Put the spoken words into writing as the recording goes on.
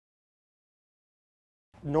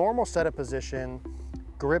normal setup position,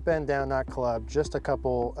 grip end down, not club, just a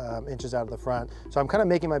couple inches out of the front. So I'm kind of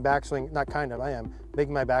making my backswing, not kind of, I am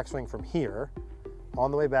making my backswing from here, on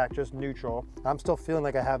the way back, just neutral. I'm still feeling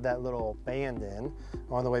like I have that little band in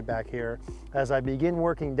on the way back here. As I begin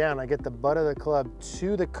working down, I get the butt of the club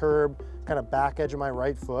to the curb, kind of back edge of my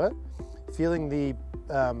right foot, feeling the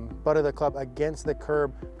butt of the club against the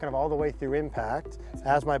curb, kind of all the way through impact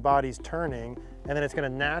as my body's turning, and then it's gonna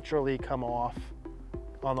naturally come off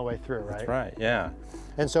on the way through, right? That's right, yeah.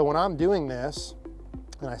 And so when I'm doing this,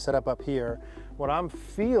 and I set up here, what I'm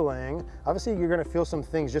feeling, obviously you're gonna feel some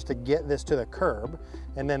things just to get this to the curb,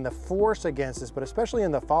 and then the force against this, but especially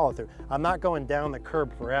in the follow through, I'm not going down the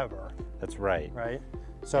curb forever. That's right. Right?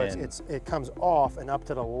 So it comes off and up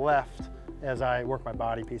to the left as I work my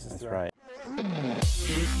body pieces through. That's right.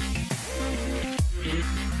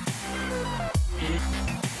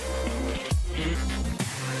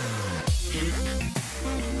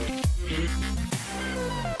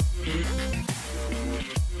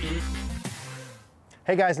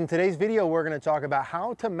 Hey guys, in today's video, we're going to talk about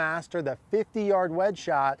how to master the 50-yard wedge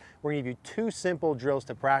shot. We're going to give you 2 simple drills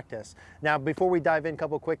to practice. Now, before we dive in, a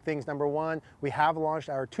couple quick things. Number 1, we have launched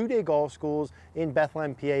our 2-day golf schools in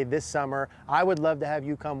Bethlehem, PA this summer. I would love to have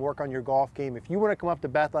you come work on your golf game. If you want to come up to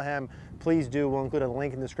Bethlehem, please do. We'll include a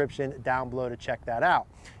link in the description down below to check that out.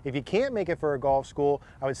 If you can't make it for a golf school,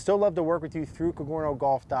 I would still love to work with you through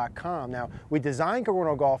CogornoGolf.com. Now, we designed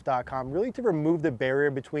CogornoGolf.com really to remove the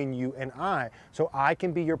barrier between you and I, so I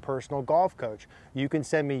can be your personal golf coach. You can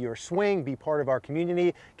send me your swing, be part of our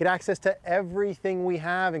community, get access to everything we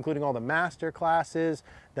have, including all the master classes,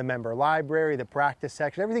 the member library, the practice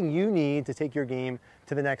section, everything you need to take your game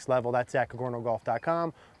to the next level. That's at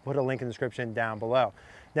CogornoGolf.com. Put a link in the description down below.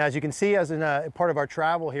 Now, as you can see, as in part of our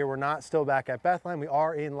travel here, we're not still back at Bethlehem. We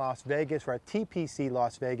are in Las Vegas. We're at TPC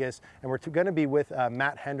Las Vegas, and we're going to be with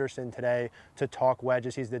Matt Henderson today to talk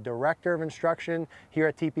wedges. He's the director of instruction here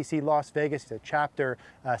at TPC Las Vegas. He's a chapter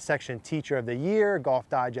section teacher of the year, Golf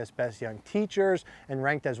Digest Best Young Teachers, and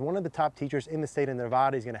ranked as one of the top teachers in the state of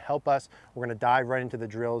Nevada. He's going to help us. We're going to dive right into the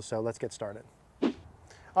drills, so let's get started.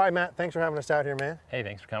 All right, Matt, thanks for having us out here, man. Hey,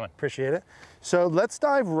 thanks for coming. Appreciate it. So let's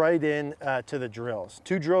dive right in to the drills.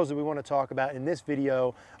 2 drills that we want to talk about in this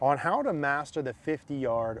video on how to master the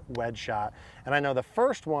 50-yard wedge shot. And I know the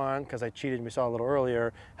first one, because I cheated and we saw a little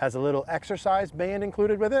earlier, has a little exercise band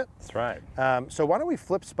included with it. That's right. So why don't we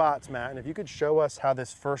flip spots, Matt, and if you could show us how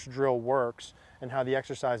this first drill works and how the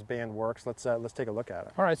exercise band works, let's take a look at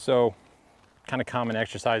it. All right, so kind of common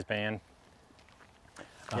exercise band.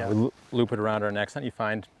 We loop it around our necks, and you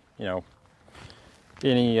find, you know,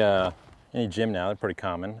 any gym now, they're pretty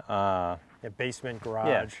common. Yeah, basement,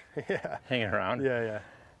 garage. Yeah, hanging around. Yeah.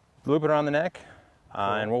 Loop it around the neck, Cool.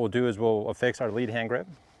 and what we'll do is we'll affix our lead hand grip,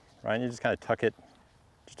 right? And you just kind of tuck it,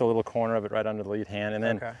 just a little corner of it right under the lead hand, and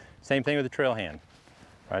then same thing with the trail hand,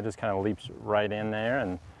 right? Just kind of leaps right in there,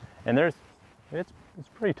 and it's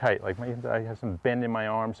pretty tight. Like I have some bend in my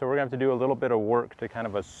arm, so we're gonna have to do a little bit of work to kind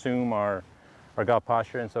of assume our golf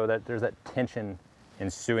posture, and so that there's that tension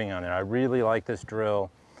ensuing on there. I really like this drill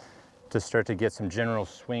to start to get some general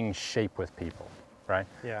swing shape with people, right?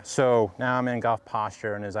 Yeah. So now I'm in golf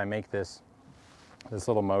posture, and as I make this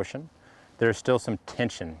little motion, there's still some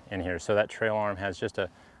tension in here. So that trail arm has just a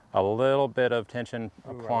little bit of tension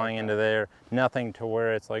applying into there. Nothing to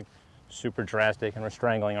where it's like super drastic and we're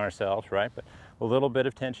strangling ourselves, right? But a little bit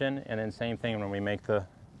of tension, and then same thing when we make the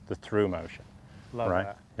through motion. Love right?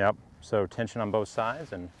 that. Yep. So tension on both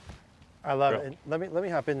sides, and I love it. Let me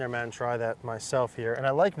hop in there, man, and try that myself here. And I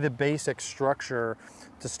like the basic structure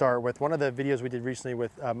to start with. One of the videos we did recently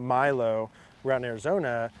with Milo around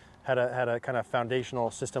Arizona had a kind of foundational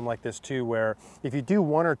system like this too, where if you do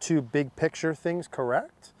 1 or 2 big picture things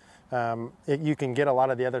correct, you can get a lot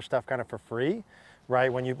of the other stuff kind of for free,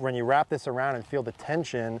 right? When you wrap this around and feel the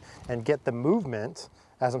tension and get the movement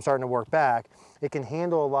as I'm starting to work back, it can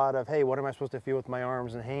handle a lot of, hey, what am I supposed to feel with my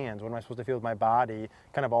arms and hands? What am I supposed to feel with my body?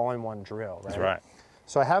 Kind of all in one drill, right? That's right.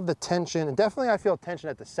 So I have the tension, and definitely I feel tension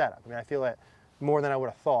at the setup. I mean, I feel it more than I would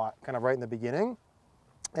have thought, kind of right in the beginning.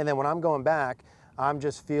 And then when I'm going back, I'm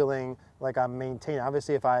just feeling like I'm maintaining.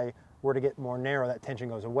 Obviously, if I were to get more narrow, that tension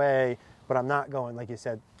goes away, but I'm not going, like you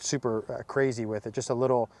said, super crazy with it. Just a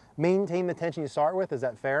little, maintain the tension you start with. Is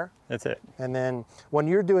that fair? That's it. And then when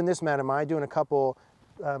you're doing this, Matt, am I doing a couple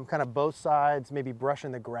kind of both sides, maybe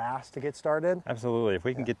brushing the grass to get started? Absolutely. If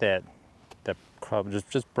we can get that club,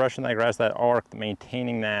 just brushing that grass, that arc,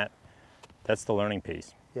 maintaining that's the learning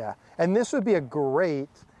piece. Yeah. And this would be a great,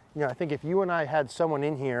 I think if you and I had someone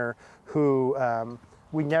in here who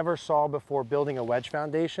we never saw before building a wedge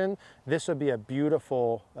foundation, this would be a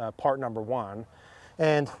beautiful part number 1.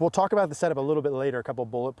 And we'll talk about the setup a little bit later, a couple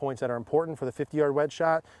bullet points that are important for the 50-yard wedge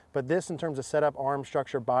shot. But this in terms of setup, arm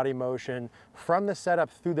structure, body motion, from the setup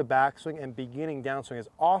through the backswing and beginning downswing is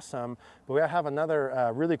awesome. But we have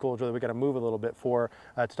another really cool drill that we got to move a little bit for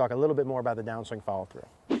to talk a little bit more about the downswing follow through.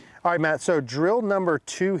 All right, Matt, so drill number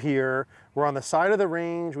 2 here. We're on the side of the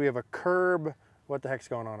range. We have a curb. What the heck's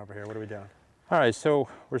going on over here? What are we doing? All right, so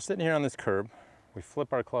we're sitting here on this curb. We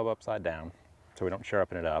flip our club upside down so we don't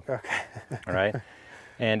sharpen it up. Okay. All right.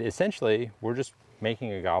 And essentially, we're just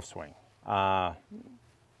making a golf swing. But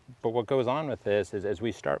what goes on with this is as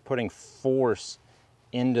we start putting force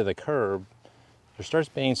into the curb, there starts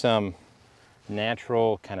being some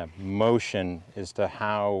natural kind of motion as to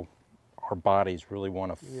how our bodies really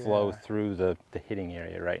want to flow through the hitting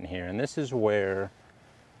area right in here. And this is where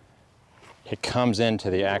it comes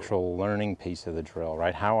into the actual learning piece of the drill,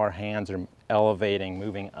 right? How our hands are elevating,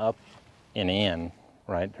 moving up and in,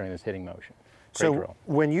 right, during this hitting motion. Great drill.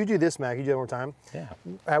 When you do this, Mac, you do it one more time? Yeah.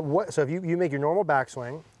 So if you make your normal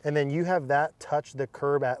backswing, and then you have that touch the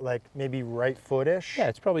curb at like maybe right foot-ish? Yeah,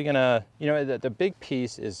 it's probably gonna, you know, the big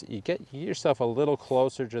piece is you get yourself a little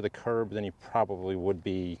closer to the curb than you probably would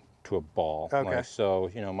be to a ball. Okay. Like, so,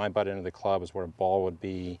 you know, my butt end of the club is where a ball would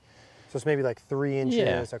be. So it's maybe like 3 inches?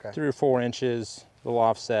 Yeah, okay. 3 or 4 inches, a little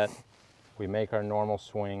offset. We make our normal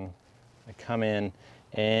swing. I come in,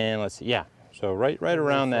 and let's see, yeah. So right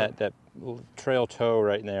around that trail toe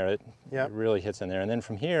right in there, it really hits in there. And then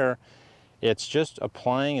from here, it's just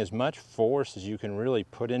applying as much force as you can really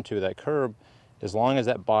put into that curb, as long as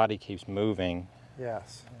that body keeps moving.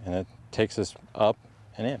 Yes. And it takes us up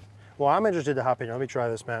and in. Well, I'm interested to hop in here. Let me try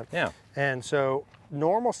this, Matt. Yeah. And so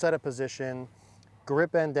normal setup position,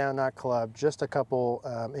 grip end down, not club, just a couple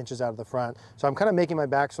inches out of the front. So I'm kind of making my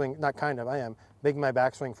backswing, not kind of, I am making my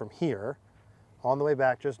backswing from here. On the way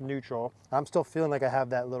back, just neutral. I'm still feeling like I have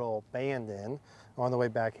that little band in on the way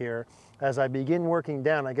back here. As I begin working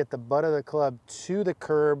down, I get the butt of the club to the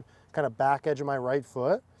curb, kind of back edge of my right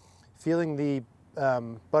foot, feeling the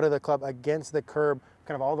butt of the club against the curb,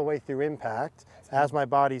 kind of all the way through impact as my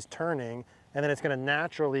body's turning, and then it's gonna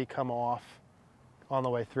naturally come off on the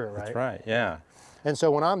way through, right? That's right, yeah. And so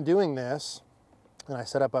when I'm doing this, and I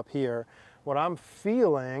set up here, what I'm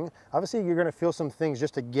feeling, obviously you're gonna feel some things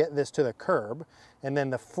just to get this to the curb, and then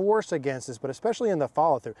the force against this, but especially in the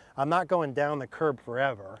follow through, I'm not going down the curb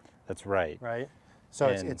forever. That's right. Right? So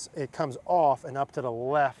it comes off and up to the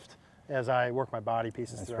left as I work my body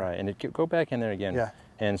pieces through. That's right, and go back in there again. Yeah.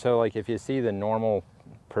 And so like if you see the normal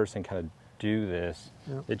person kind of do this,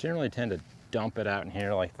 they generally tend to dump it out in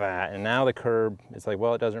here like that, and now the curb, it's like,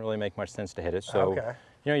 well, it doesn't really make much sense to hit it. So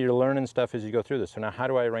you know, you're learning stuff as you go through this. So now how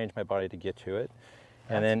do I arrange my body to get to it?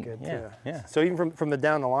 And That's then, good yeah. So even from the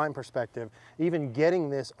down the line perspective, even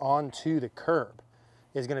getting this onto the curb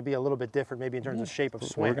is going to be a little bit different, maybe in terms of shape of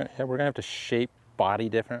swing. We're gonna have to shape body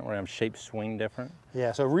different. We're gonna have shape swing different.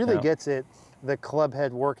 Yeah, so it really gets the club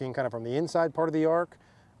head working kind of from the inside part of the arc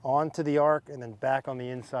onto the arc, and then back on the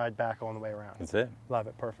inside, back all the way around. That's it. Love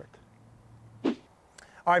it, perfect.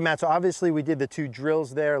 All right, Matt, so obviously we did the 2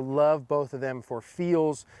 drills there. Love both of them for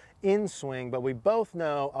feels in swing, but we both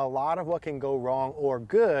know a lot of what can go wrong or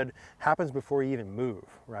good happens before you even move,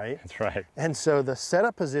 right? That's right. And so the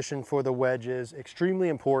setup position for the wedge is extremely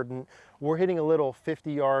important. We're hitting a little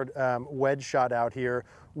 50-yard wedge shot out here.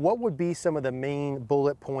 What would be some of the main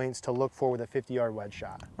bullet points to look for with a 50-yard wedge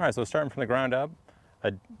shot? All right, so starting from the ground up,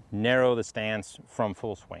 narrow the stance from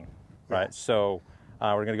full swing, right? Yeah. So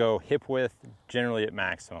we're gonna go hip width generally at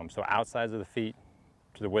maximum. So outsides of the feet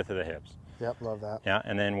to the width of the hips. Yep, love that. Yeah,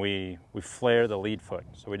 and then we flare the lead foot.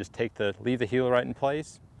 So we just leave the heel right in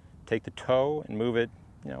place, take the toe and move it,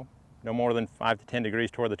 you know, no more than 5 to 10 degrees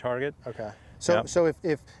toward the target. Okay. So so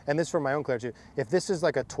if and this is for my own clarity, if this is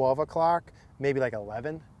like a 12 o'clock, maybe like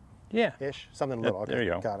 11? Yeah. Ish, something little. Okay. There you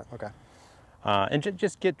go. Got it. Okay. And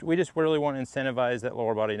we just really want to incentivize that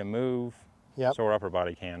lower body to move, so our upper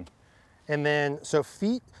body can. And then, so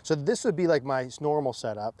feet, so this would be like my normal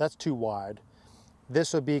setup. That's too wide.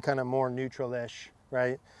 This would be kind of more neutral-ish,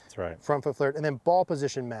 right? That's right. Front foot flirt. And then ball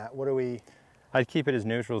position, Matt, what do we? I'd keep it as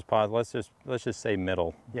neutral as possible. Let's just say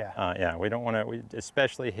middle. Yeah. Yeah, we don't want to,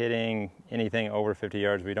 especially hitting anything over 50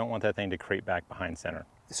 yards, we don't want that thing to creep back behind center.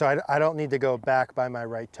 So I don't need to go back by my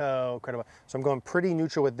right toe. So I'm going pretty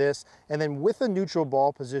neutral with this. And then with a neutral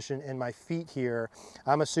ball position and my feet here,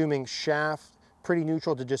 I'm assuming shaft pretty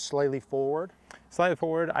neutral to just slightly forward. Slightly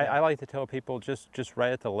forward. I like to tell people just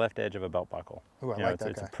right at the left edge of a belt buckle. Ooh, I like that.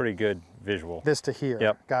 It's a pretty good visual. This to here.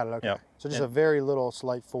 Yep. Got it. Okay. Yep. So just a very little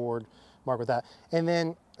slight forward mark with that. And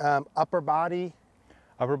then upper body.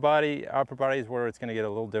 Upper body is where it's going to get a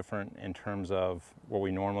little different in terms of what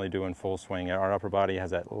we normally do in full swing. Our upper body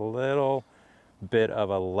has that little bit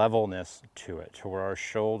of a levelness to it, to where our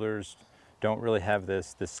shoulders don't really have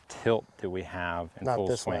this tilt that we have in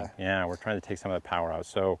full swing. Yeah, we're trying to take some of the power out.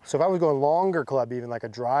 So if I was going longer club, even like a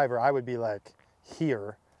driver, I would be like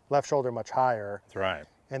here, left shoulder much higher. That's right.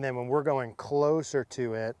 And then when we're going closer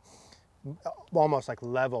to it, almost like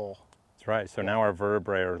level. That's right. So now our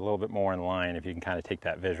vertebrae are a little bit more in line, if you can kind of take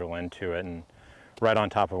that visual into it, and right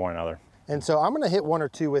on top of one another. And so I'm going to hit one or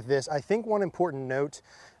two with this. I think one important note,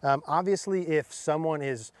 obviously if someone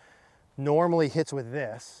normally hits with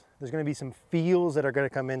this, there's going to be some feels that are going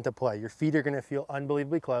to come into play. Your feet are going to feel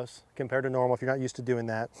unbelievably close compared to normal if you're not used to doing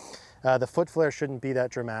that. The foot flare shouldn't be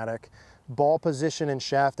that dramatic. Ball position and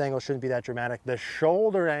shaft angle shouldn't be that dramatic. The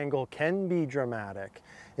shoulder angle can be dramatic.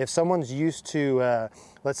 If someone's used to,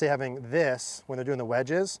 let's say, having this when they're doing the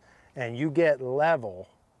wedges, and you get level,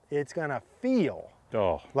 it's going to feel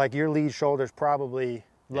like your lead shoulder's probably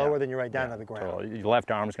lower than you're right down to the ground. Totally. Your left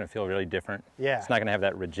arm is going to feel really different. Yeah. It's not going to have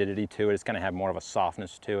that rigidity to it. It's going to have more of a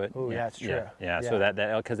softness to it. Oh, yeah, that's true. Yeah. So that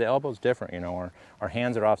because the elbow's different, you know, our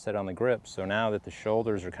hands are offset on the grip. So now that the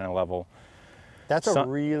shoulders are kind of level. That's a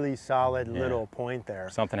really solid little point there.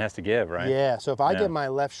 Something has to give, right? Yeah. So if I get my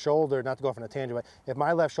left shoulder, not to go off on a tangent, but if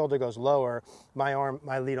my left shoulder goes lower,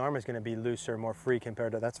 my lead arm is going to be looser, more free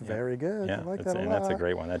compared to. That's very good. Yeah. I like that a lot. And that's a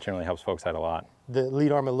great one. That generally helps folks out a lot. The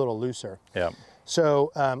lead arm a little looser. Yeah.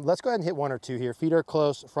 So let's go ahead and hit one or two here. Feet are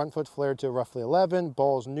close, front foot flared to roughly 11,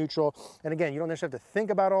 ball's neutral. And again, you don't necessarily have to think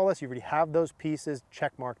about all this. You already have those pieces,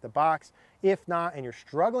 check mark the box. If not, and you're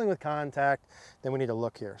struggling with contact, then we need to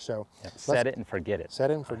look here. So set it and forget it. Set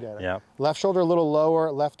it and forget it. Yeah. Left shoulder a little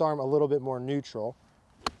lower, left arm a little bit more neutral.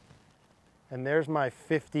 And there's my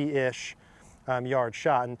 50-ish yard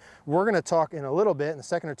shot. And we're going to talk in a little bit, in a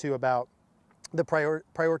second or two, about the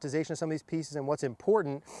prioritization of some of these pieces and what's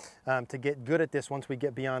important to get good at this once we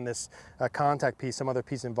get beyond this contact piece, some other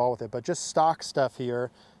piece involved with it. But just stock stuff here.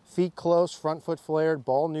 Feet close, front foot flared,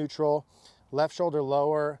 ball neutral, left shoulder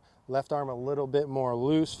lower, left arm a little bit more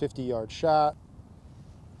loose, 50-yard shot.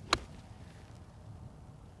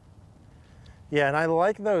 Yeah, and I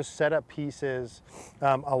like those setup pieces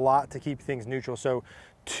a lot to keep things neutral. So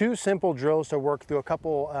two simple drills to work through, a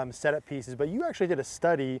couple setup pieces, but you actually did a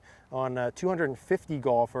study on 250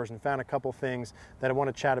 golfers and found a couple things that I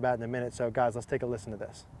want to chat about in a minute. So guys, let's take a listen to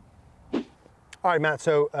this. All right, Matt,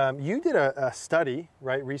 so you did a study,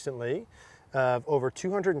 right, recently of over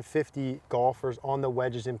 250 golfers on the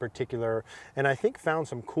wedges in particular, and I think found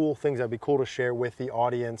some cool things that'd be cool to share with the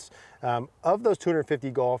audience. Of those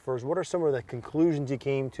 250 golfers, what are some of the conclusions you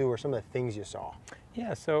came to or some of the things you saw?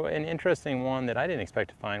 Yeah, so an interesting one that I didn't expect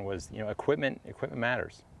to find was, you know, equipment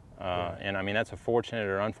matters. And I mean, that's a fortunate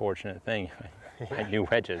or unfortunate thing. I knew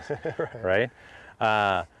wedges, right?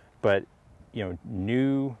 But, you know,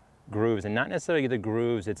 new grooves, and not necessarily the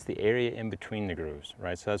grooves, it's the area in between the grooves,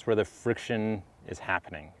 right? So that's where the friction is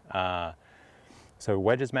happening. So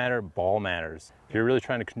wedges matter, ball matters. If you're really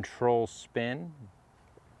trying to control spin,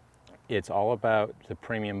 it's all about the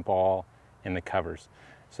premium ball and the covers.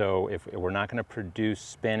 So if we're not going to produce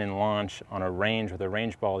spin and launch on a range with a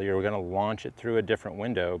range ball here, we're going to launch it through a different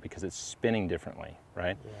window because it's spinning differently,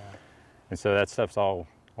 right? Yeah. And so that stuff's all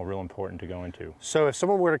real important to go into. So if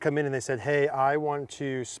someone were to come in and they said, hey, I want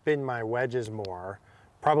to spin my wedges more,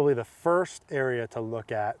 probably the first area to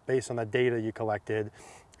look at based on the data you collected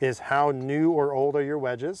is how new or old are your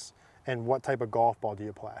wedges and what type of golf ball do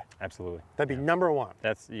you play? Absolutely. That'd be number one. We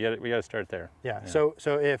got to start there. Yeah. So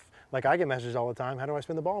if, like, I get messages all the time, how do I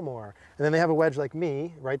spin the ball more? And then they have a wedge like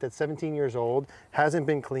me, right, that's 17 years old, hasn't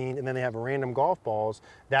been cleaned, and then they have random golf balls.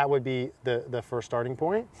 That would be the first starting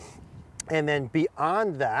point. And then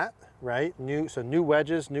beyond that, right, new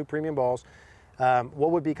wedges, new premium balls,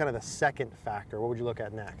 what would be kind of the second factor? What would you look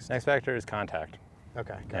at next? Next factor is contact.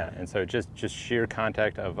 Okay. Yeah, and so just sheer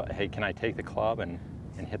contact of, hey, can I take the club and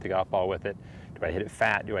hit the golf ball with it? Do I hit it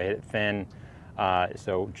fat? Do I hit it thin?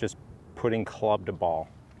 So just putting club to ball,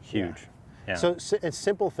 huge. Yeah. So it's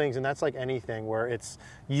simple things, and that's like anything where it's,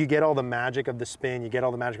 you get all the magic of the spin, you get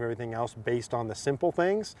all the magic of everything else based on the simple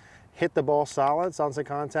things. Hit the ball solid, solid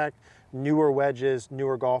contact, newer wedges,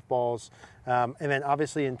 newer golf balls. And then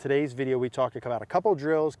obviously in today's video, we talked about a couple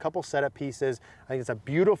drills, couple setup pieces. I think it's a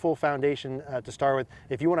beautiful foundation to start with.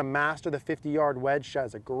 If you want to master the 50-yard wedge shot,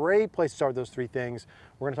 it's a great place to start with those three things.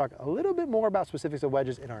 We're going to talk a little bit more about specifics of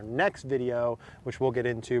wedges in our next video, which we'll get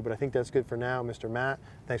into, but I think that's good for now. Mr. Matt,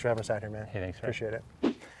 thanks for having us out here, man. Hey, thanks. Appreciate it.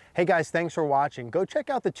 Hey guys, thanks for watching. Go check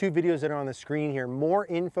out the 2 videos that are on the screen here. More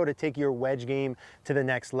info to take your wedge game to the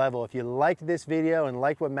next level. If you liked this video and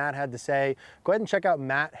liked what Matt had to say, go ahead and check out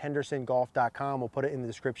matthendersongolf.com. We'll put it in the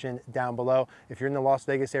description down below. If you're in the Las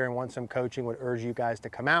Vegas area and want some coaching, would urge you guys to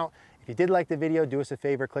come out. If you did like the video, do us a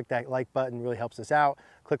favor, click that like button, really helps us out.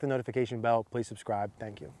 Click the notification bell, please subscribe.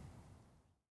 Thank you.